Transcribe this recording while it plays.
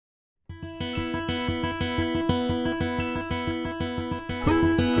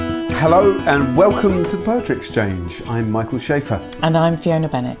Hello and welcome to the Poetry Exchange. I'm Michael Schaefer. And I'm Fiona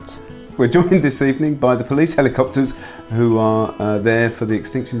Bennett. We're joined this evening by the police helicopters who are there for the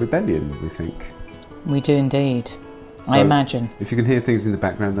Extinction Rebellion, we think. We do indeed, So, I imagine. If you can hear things in the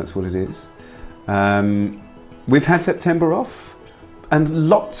background, that's what it is. We've had September off and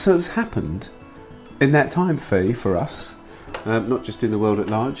lots has happened in that time, Fee, for us, not just in the world at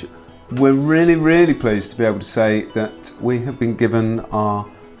large. We're really, really pleased to be able to say that we have been given our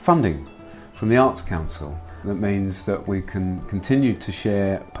funding from the Arts Council. That means that we can continue to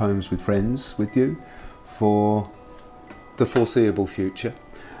share poems with friends with you for the foreseeable future.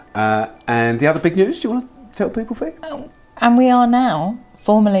 And the other big news, do you want to tell people, Fee? And we are now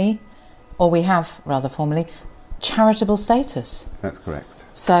formally, or we have rather formally, charitable status. That's correct.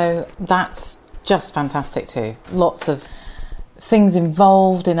 So that's just fantastic too. Lots of things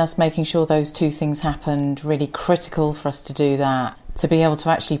involved in us making sure those two things happened, really critical for us to do that. To be able to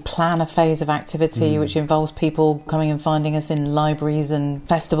actually plan a phase of activity which involves people coming and finding us in libraries and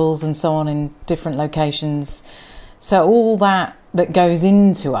festivals and so on in different locations. So all that goes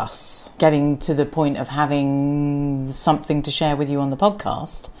into us getting to the point of having something to share with you on the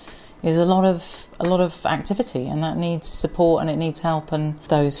podcast is a lot of activity, and that needs support and it needs help, and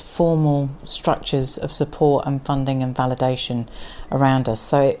those formal structures of support and funding and validation around us.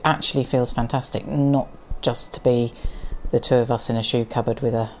 So it actually feels fantastic, not just to be the two of us in a shoe cupboard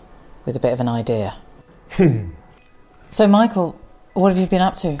with a bit of an idea. So Michael, what have you been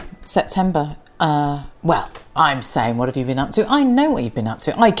up to? September. Well, I'm saying what have you been up to? I know what you've been up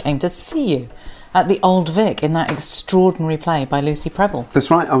to. I came to see you at the Old Vic in that extraordinary play by Lucy Prebble.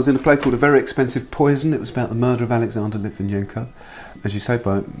 That's right, I was in a play called A Very Expensive Poison. It was about the murder of Alexander Litvinenko, as you say,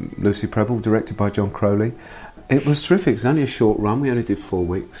 by Lucy Prebble, directed by John Crowley. It was terrific. It was only a short run. We only did 4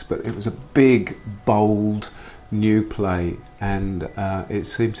 weeks, but it was a big, bold, new play, and it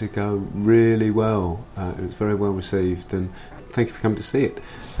seemed to go really well. It was very well received, and thank you for coming to see it.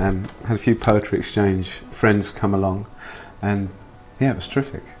 Had a few Poetry Exchange friends come along, and yeah, it was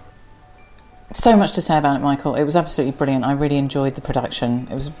terrific. So much to say about it, Michael. It was absolutely brilliant. I really enjoyed the production.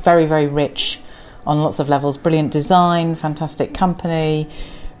 It was very, very rich on lots of levels. Brilliant design, fantastic company,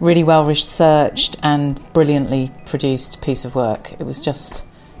 really well researched and brilliantly produced piece of work. It was just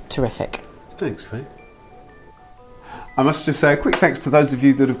terrific. Thanks, Faye. I must just say a quick thanks to those of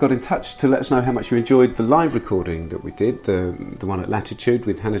you that have got in touch to let us know how much you enjoyed the live recording that we did, the one at Latitude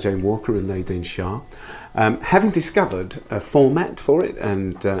with Hannah Jane Walker and Nadine Shah. Having discovered a format for it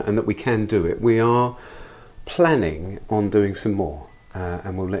and that we can do it, we are planning on doing some more,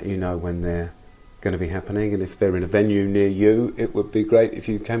 and we'll let you know when they're going to be happening, and if they're in a venue near you, it would be great if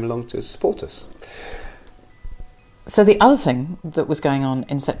you came along to support us. So the other thing that was going on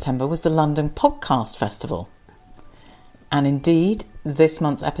in September was the London Podcast Festival. And indeed, this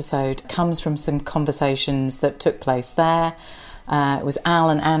month's episode comes from some conversations that took place there. It was Al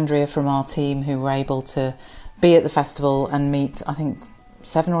and Andrea from our team who were able to be at the festival and meet, I think,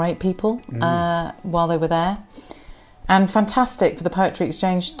 7 or 8 people while they were there. And fantastic for the Poetry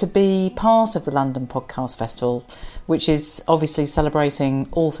Exchange to be part of the London Podcast Festival, which is obviously celebrating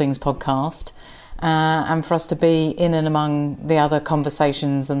all things podcast, and for us to be in and among the other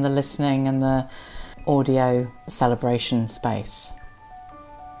conversations and the listening and the audio celebration space.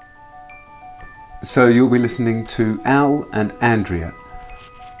 So you'll be listening to Al and Andrea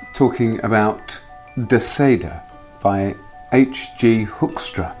talking about Ceder by H.G.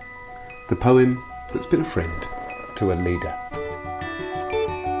 Hoekstra, the poem that's been a friend to Alida.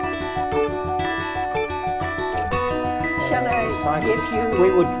 Shall I give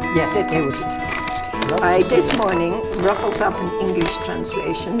you the text? I this morning ruffled up an English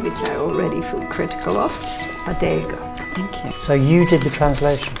translation, which I already feel critical of, but there you go. Thank you. So you did the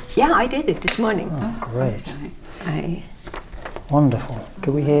translation? Yeah, I did it this morning. Oh, great. Wonderful.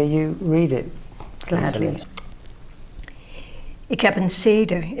 Can we hear you read it? Gladly. Ik heb een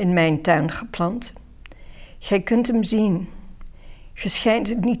ceder in mijn tuin geplant. Gij kunt hem zien. Ge schijnt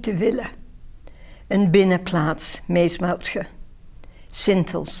het niet te willen. Een binnenplaats meesmuilt ge.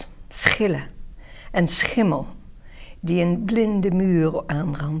 Sintels, schillen en schimmel die een blinde muur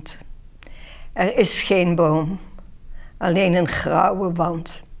aanrandt. Er is geen boom, alleen een grauwe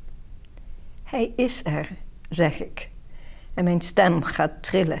wand. Hij is er, zeg ik, en mijn stem gaat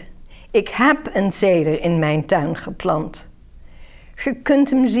trillen. Ik heb een ceder in mijn tuin geplant. Ge kunt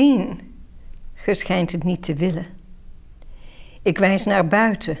hem zien, ge schijnt het niet te willen. Ik wijs naar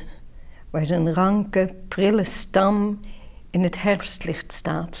buiten, waar zijn ranke, prille stam in het herfstlicht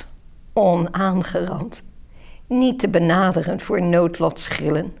staat, onaangerand, niet te benaderen voor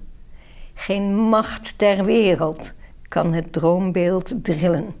noodlotschrillen. Geen macht ter wereld kan het droombeeld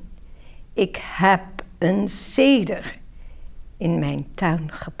drillen. Ik heb een ceder in mijn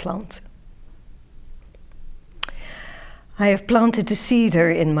tuin geplant. I have planted a cedar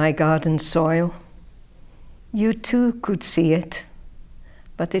in my garden soil. You too could see it,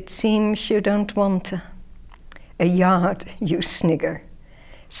 but it seems you don't want to. A yard, you snigger.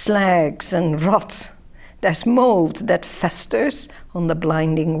 Slags and rot. There's mold that festers on the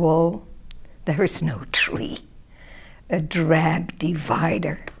blinding wall. There is no tree. A drab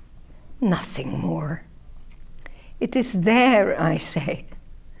divider. Nothing more. It is there, I say,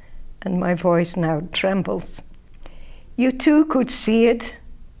 and my voice now trembles. You too could see it,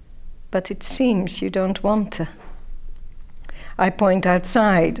 but it seems you don't want to. I point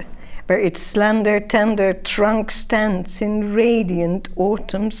outside, where its slender, tender trunk stands in radiant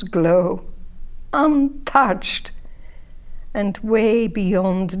autumn's glow, untouched, and way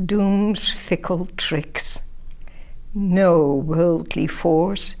beyond doom's fickle tricks. No worldly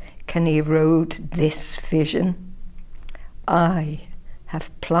force can erode this vision. I have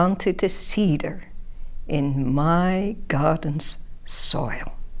planted a cedar in my garden's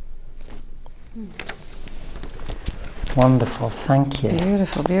soil. Wonderful, thank you.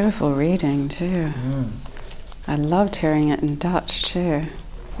 Beautiful, beautiful reading too. I loved hearing it in Dutch too.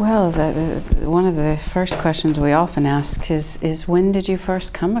 Well, one of the first questions we often ask is when did you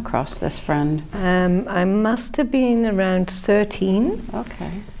first come across this friend? I must have been around 13.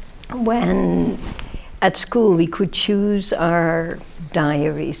 Okay. When at school we could choose our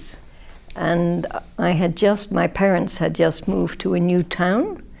diaries. And my parents had just moved to a new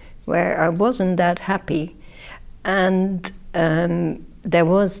town where I wasn't that happy. And there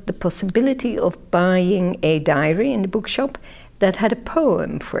was the possibility of buying a diary in the bookshop that had a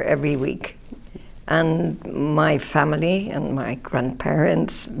poem for every week. And my family and my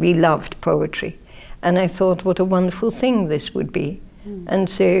grandparents, we loved poetry. And I thought what a wonderful thing this would be. And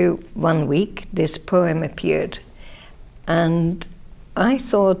so one week this poem appeared. And I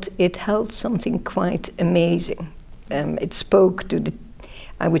thought it held something quite amazing. It spoke to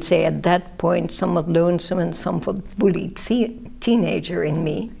I would say at that point, somewhat lonesome and somewhat bullied teenager in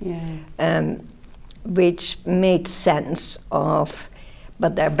me, which made sense of,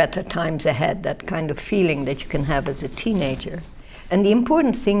 but there are better times ahead, that kind of feeling that you can have as a teenager. And the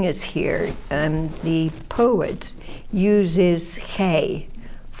important thing is here, the poet uses gij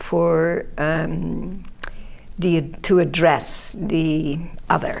for to address the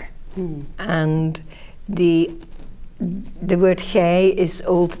other. And the word gij is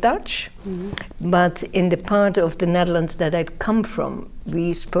Old Dutch, but in the part of the Netherlands that I'd come from,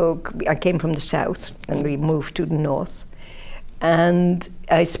 I came from the south and we moved to the north. And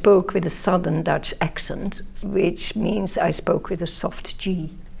I spoke with a southern Dutch accent, which means I spoke with a soft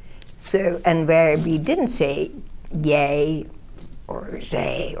G. So, and where we didn't say jij or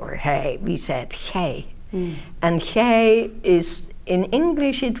zij or hij, we said gij. And gij is, in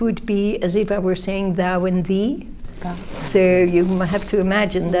English it would be as if I were saying thou and thee. So you have to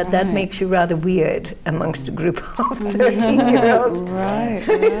imagine that makes you rather weird amongst a group of 13-year-olds.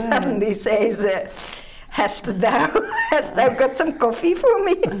 Who suddenly says, hast thou got some coffee for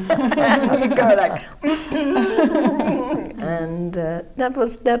me? And you go like, and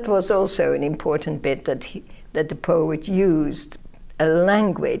that was also an important bit that the poet used a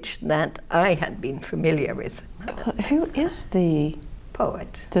language that I had been familiar with. Who is the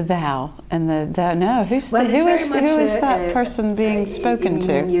poet? The thou and the thou. No, who is that person being spoken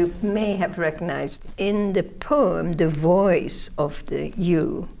to? You may have recognized in the poem the voice of the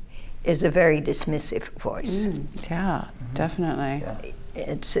you is a very dismissive voice. Yeah, definitely. Yeah.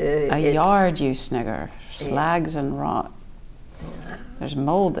 It's yard, you snigger, slags and rot. There's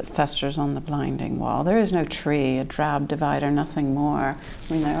mold that festers on the blinding wall. There is no tree, a drab divider, nothing more.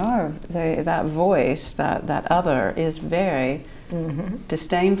 I mean, that voice, that other is very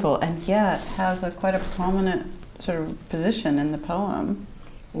disdainful, and yet has quite a prominent sort of position in the poem.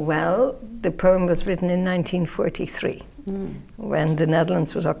 Well, the poem was written in 1943, when the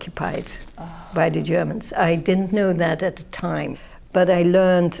Netherlands was occupied by the Germans. I didn't know that at the time, but I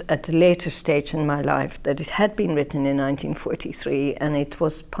learned at a later stage in my life that it had been written in 1943, and it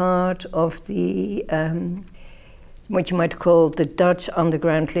was part of the what you might call the Dutch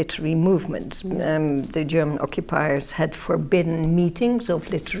underground literary movement. The German occupiers had forbidden meetings of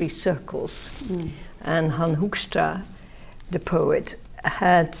literary circles. And Hoekstra, the poet,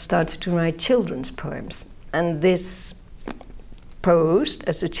 had started to write children's poems. And this posed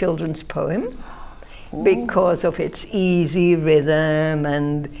as a children's poem because of its easy rhythm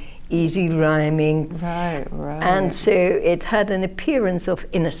and easy rhyming. Right. And so it had an appearance of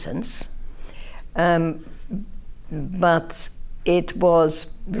innocence. But it was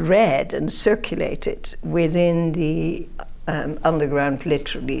read and circulated within the underground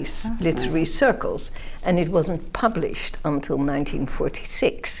literary circles, and it wasn't published until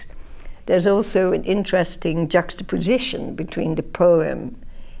 1946. There's also an interesting juxtaposition between the poem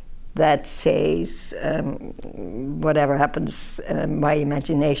that says, whatever happens, my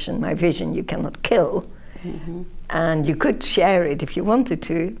imagination, my vision, you cannot kill. Mm-hmm. And you could share it if you wanted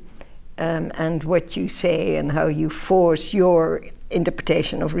to, and what you say and how you force your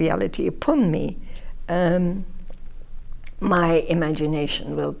interpretation of reality upon me, my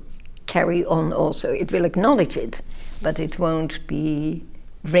imagination will carry on also. It will acknowledge it, but it won't be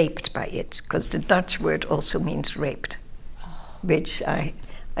raped by it, because the Dutch word also means raped, which I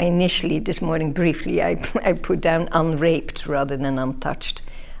initially this morning briefly I put down unraped rather than untouched,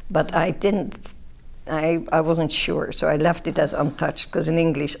 but I wasn't sure, so I left it as untouched, because in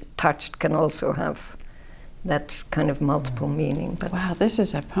English touched can also have that kind of multiple meaning. But wow, this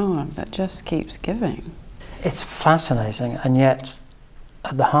is a poem that just keeps giving. It's fascinating, and yet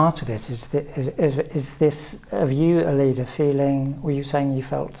at the heart of it is this of you, Alida, feeling, were you saying you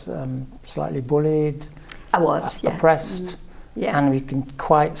felt slightly bullied? I was, yeah. Oppressed? Mm-hmm. Yeah. And we can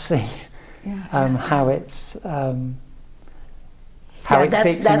quite see how it's... how it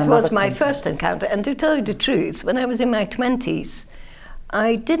speaks in that another was my context. first encounter. And to tell you the truth, when I was in my 20s,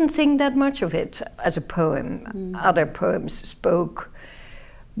 I didn't think that much of it as a poem. Other poems spoke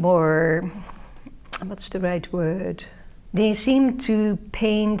more, what's the right word? They seemed to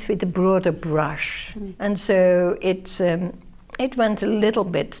paint with a broader brush. And so it went a little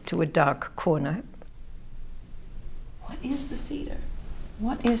bit to a dark corner. What is the cedar?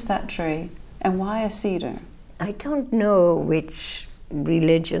 What is that tree? And why a cedar? I don't know which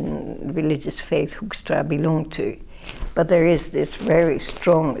religious faith Hoekstra belonged to, but there is this very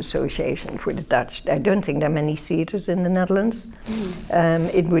strong association for the Dutch. I don't think there are many cedars in the Netherlands.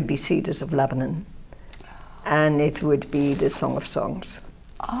 It would be Cedars of Lebanon, and it would be the Song of Songs.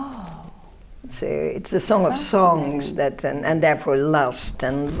 Oh. So it's a song of songs that, and therefore lust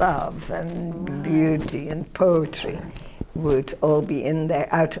and love and beauty and poetry would all be in there,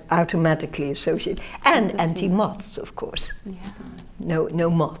 automatically associated. And anti-moths, of course. Yeah. No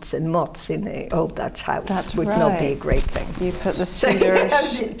moths, and moths in an old Dutch house would not be a great thing. You put the cedar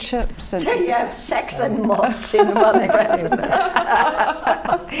chips and... So you have sex and moths in one breath.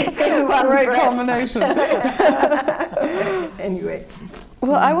 In one great breath. Combination. Anyway.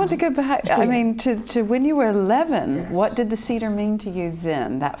 Well, I want to go back, to when you were 11. Yes. What did the cedar mean to you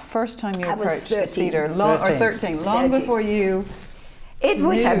then? That first time you approached the cedar, or 13, long before you... It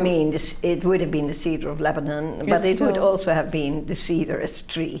would have been it would have been the Cedar of Lebanon, but it would also have been the cedar as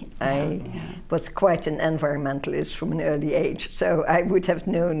tree. I was quite an environmentalist from an early age, so I would have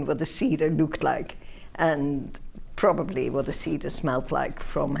known what the cedar looked like, and probably what the cedar smelled like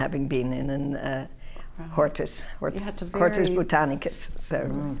from having been in an Hortus Botanicus.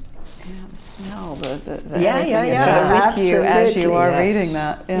 So the smell, the with absolutely. you as you are reading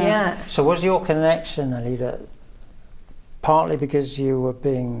that. Yeah. So was your connection, Alida, partly because you were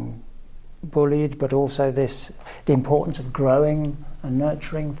being bullied, but also the importance of growing and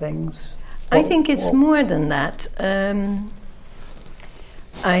nurturing things? I think it's more than that.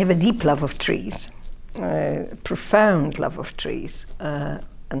 I have a deep love of trees, a profound love of trees,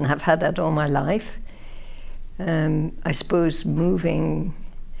 and have had that all my life. I suppose moving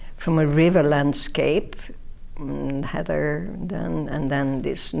from a river landscape, heather, and then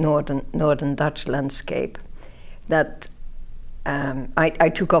this northern Dutch landscape, that I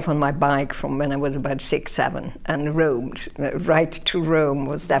took off on my bike from when I was about 6, 7 and roamed. Right to Rome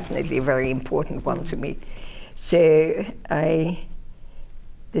was definitely a very important one to me. So the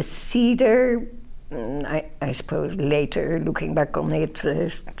cedar, I suppose later, looking back on it,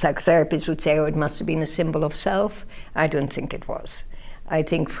 psychotherapists would say, it must have been a symbol of self. I don't think it was. I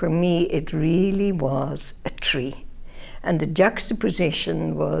think for me it really was a tree. And the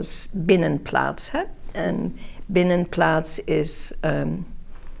juxtaposition was binnenplaats, and binnenplaats is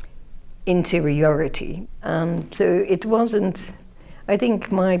interiority. So it wasn't, I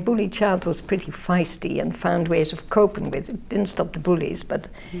think my bully child was pretty feisty and found ways of coping with it. Didn't stop the bullies, but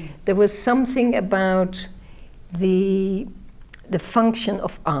there was something about the function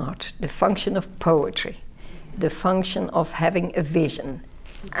of art, the function of poetry, the function of having a vision,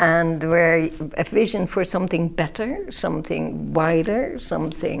 and where a vision for something better, something wider,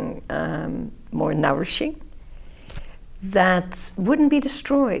 something more nourishing, that wouldn't be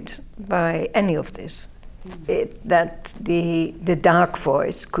destroyed by any of this. That the dark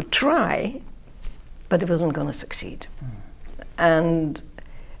voice could try, but it wasn't going to succeed. And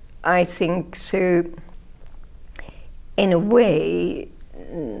I think so in a way,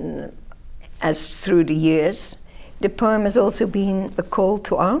 as through the years, the poem has also been a call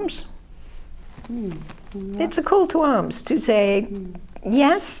to arms. It's a call to arms to say,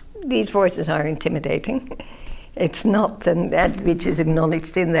 yes, these voices are intimidating. It's not, and that which is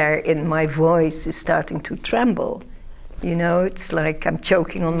acknowledged in there, in my voice is starting to tremble. You know, it's like I'm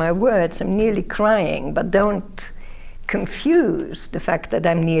choking on my words, I'm nearly crying, but don't confuse the fact that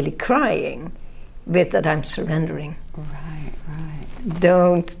I'm nearly crying with that I'm surrendering. Right.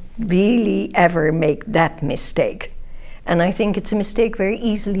 Don't really ever make that mistake. And I think it's a mistake very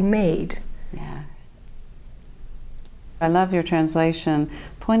easily made. Yes. I love your translation.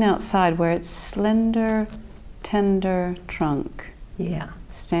 Point outside where its slender, tender trunk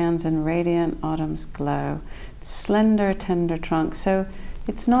stands in radiant autumn's glow. Slender, tender trunk. So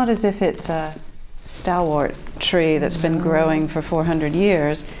it's not as if it's a stalwart tree that's been growing for 400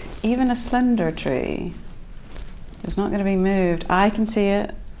 years. Even a slender tree is not going to be moved. I can see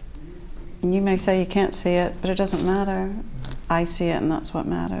it. You may say you can't see it, but it doesn't matter. I see it, and that's what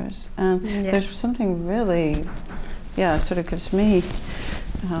matters. And there's something really, sort of gives me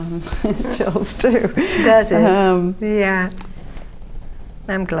chills too. Does it? Yeah.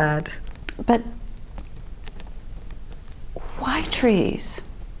 I'm glad. But why trees?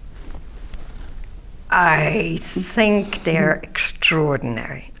 I think they're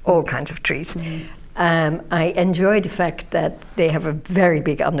extraordinary, all kinds of trees. I enjoy the fact that they have a very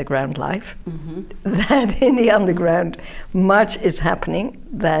big underground life, that in the underground much is happening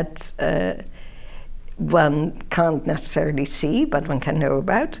that one can't necessarily see, but one can know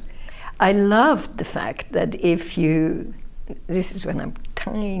about. I love the fact that if you, this is when I'm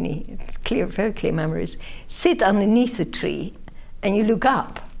tiny, it's clear, very clear memories, sit underneath a tree and you look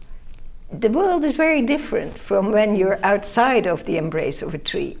up. The world is very different from when you're outside of the embrace of a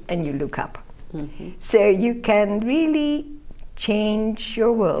tree and you look up. So you can really change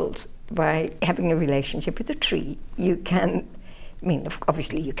your world by having a relationship with a tree. You can,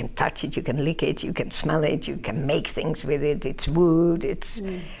 obviously you can touch it, you can lick it, you can smell it, you can make things with it, it's wood, it's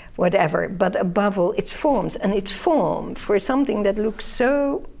whatever, but above all it's forms, and it's formed for something that looks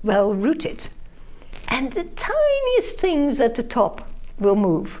so well rooted. And the tiniest things at the top will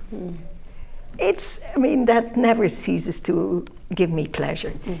move. That never ceases to give me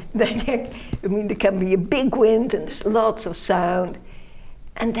pleasure. There can be a big wind and there's lots of sound,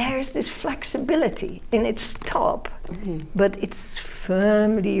 and there's this flexibility in its top, but it's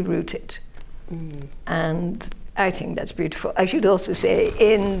firmly rooted. And I think that's beautiful. I should also say,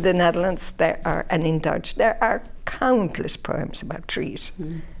 in the Netherlands and in Dutch, there are countless poems about trees.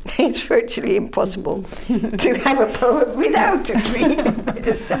 It's virtually impossible to have a poem without a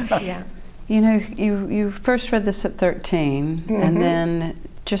tree. You know, you first read this at 13, and then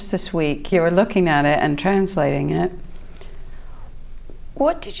just this week you were looking at it and translating it.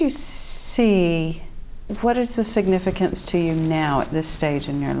 What did you see? What is the significance to you now at this stage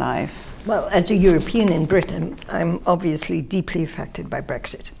in your life? Well, as a European in Britain, I'm obviously deeply affected by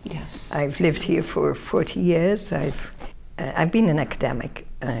Brexit. Yes. I've lived here for 40 years. I've been an academic.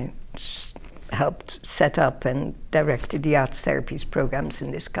 I helped set up and directed the arts therapies programs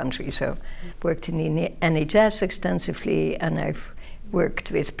in this country. So worked in the NHS extensively, and I've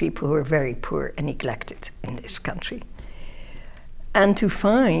worked with people who are very poor and neglected in this country. And to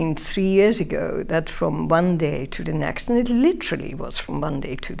find 3 years ago that from one day to the next, and it literally was from one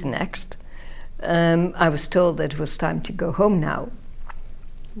day to the next, I was told that it was time to go home now,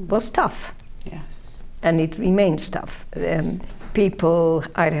 was tough. Yes. And it remains tough. People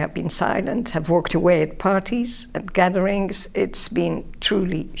either have been silent, have walked away at parties, at gatherings. It's been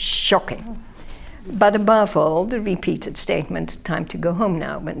truly shocking. But above all, the repeated statement, time to go home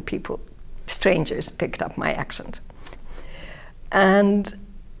now, when strangers picked up my accent. And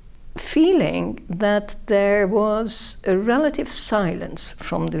feeling that there was a relative silence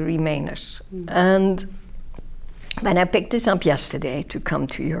from the Remainers. And when I picked this up yesterday to come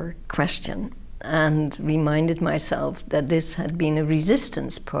to your question, and reminded myself that this had been a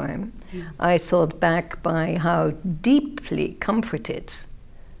resistance poem, I thought back by how deeply comforted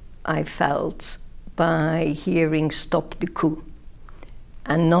I felt by hearing "Stop the coup."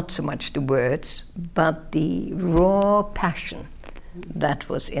 And not so much the words, but the raw passion that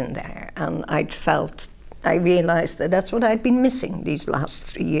was in there. And I realized that that's what I'd been missing these last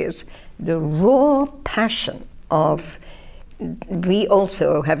 3 years, the raw passion of. We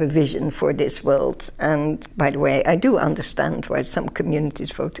also have a vision for this world, and by the way, I do understand why some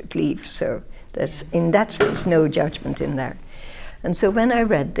communities voted leave, so there's in that sense no judgment in there. And so when I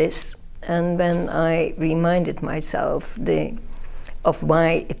read this, and when I reminded myself of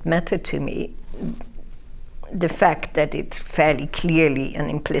why it mattered to me, the fact that it fairly clearly and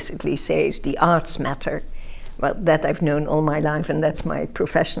implicitly says the arts matter, well, that I've known all my life, and that's my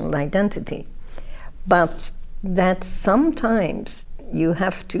professional identity. But that sometimes you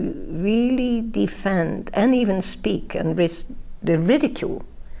have to really defend and even speak and risk the ridicule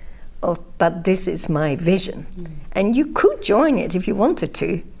of, but this is my vision. And you could join it if you wanted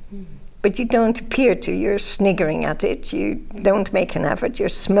to, but you don't appear to. You're sniggering at it, you don't make an effort, you're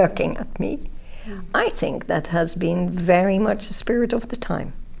smirking at me. I think that has been very much the spirit of the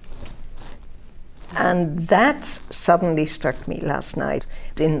time. And that suddenly struck me last night.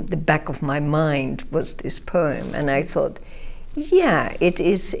 In the back of my mind was this poem, and I thought, yeah, it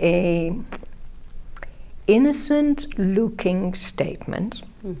is a innocent-looking statement,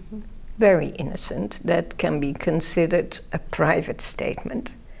 very innocent, that can be considered a private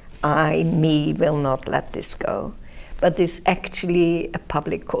statement. I, me, will not let this go. But it's actually a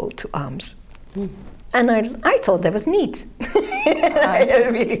public call to arms. And I thought that was neat. I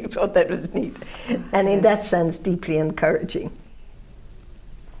really thought that was neat. And in that sense, deeply encouraging.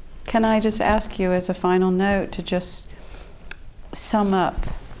 Can I just ask you as a final note to just sum up,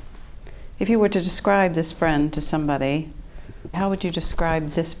 if you were to describe this friend to somebody, how would you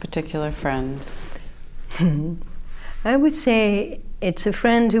describe this particular friend? I would say it's a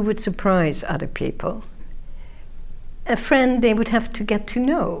friend who would surprise other people. A friend they would have to get to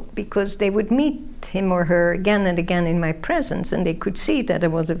know, because they would meet him or her again and again in my presence, and they could see that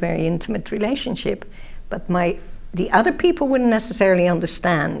it was a very intimate relationship. But the other people wouldn't necessarily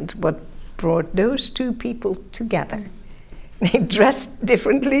understand what brought those two people together. They dressed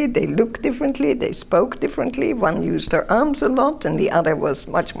differently, they looked differently, they spoke differently. One used her arms a lot, and the other was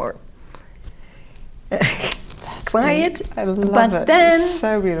much more quiet. Great. I love but it. Then, it's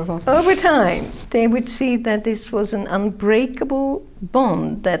so beautiful. Over time, they would see that this was an unbreakable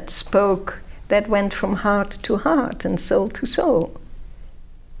bond that went from heart to heart and soul to soul.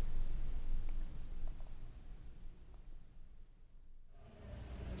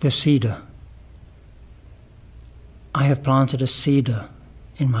 The cedar. I have planted a cedar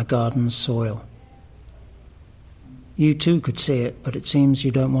in my garden's soil. You too could see it, but it seems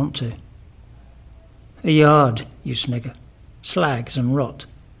you don't want to. A yard, you snigger, slags and rot.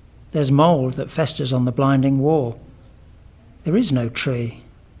 There's mould that festers on the blinding wall. There is no tree,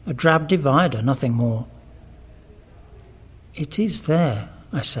 a drab divider, nothing more. It is there,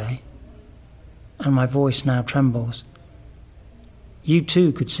 I say, and my voice now trembles. You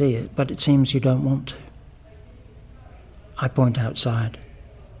too could see it, but it seems you don't want to. I point outside,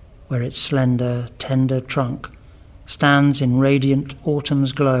 where its slender, tender trunk stands in radiant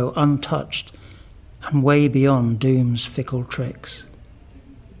autumn's glow, untouched, and way beyond doom's fickle tricks.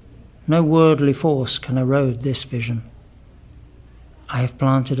 No worldly force can erode this vision. I have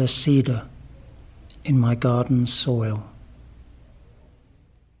planted a cedar in my garden's soil.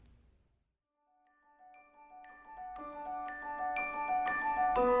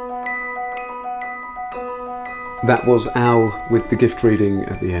 That was Al with the gift reading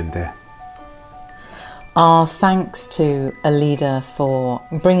at the end there. Our thanks to Alida for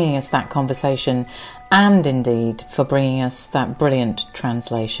bringing us that conversation, and indeed for bringing us that brilliant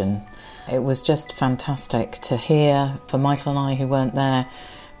translation. It was just fantastic to hear, for Michael and I who weren't there.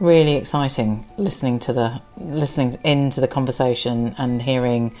 Really exciting listening into the conversation and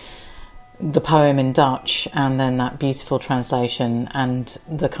hearing the poem in Dutch, and then that beautiful translation and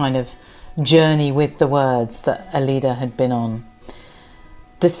the kind of journey with the words that Alida had been on.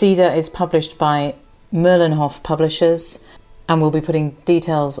 De Ceder is published by Merlinhof Publishers, and we'll be putting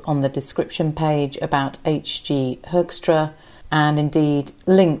details on the description page about H.G. Hoekstra, and indeed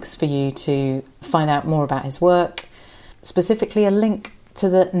links for you to find out more about his work, specifically a link to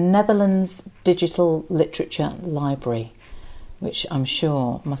the Netherlands Digital Literature Library, which I'm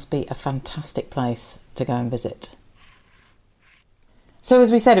sure must be a fantastic place to go and visit. So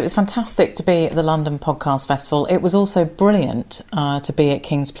as we said, it was fantastic to be at the London Podcast Festival. It was also brilliant to be at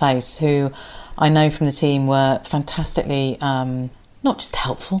King's Place, who I know from the team were fantastically, not just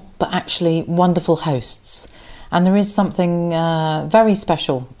helpful, but actually wonderful hosts. And there is something very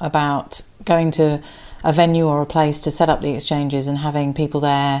special about going to a venue or a place to set up the exchanges and having people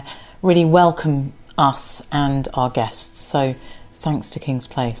there really welcome us and our guests. So thanks to King's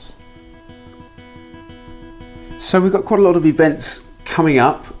Place. So we've got quite a lot of events coming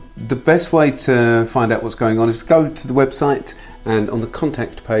up. The best way to find out what's going on is to go to the website, and on the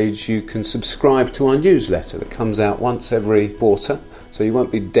contact page you can subscribe to our newsletter that comes out once every quarter, so you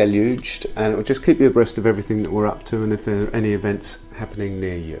won't be deluged, and it will just keep you abreast of everything that we're up to and if there are any events happening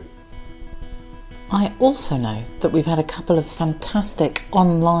near you. I also know that we've had a couple of fantastic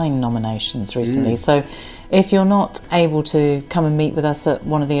online nominations recently. So if you're not able to come and meet with us at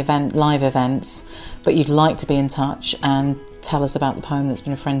one of the live events, but you'd like to be in touch and tell us about the poem that's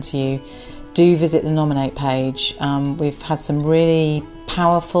been a friend to you, do visit the nominate page. We've had some really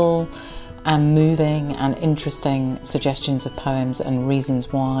powerful and moving and interesting suggestions of poems and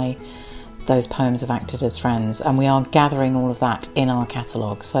reasons why those poems have acted as friends, and we are gathering all of that in our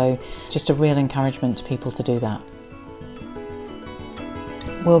catalogue, so just a real encouragement to people to do that.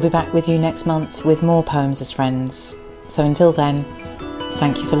 We'll be back with you next month with more Poems as Friends, so until then,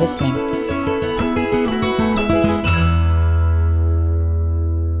 thank you for listening.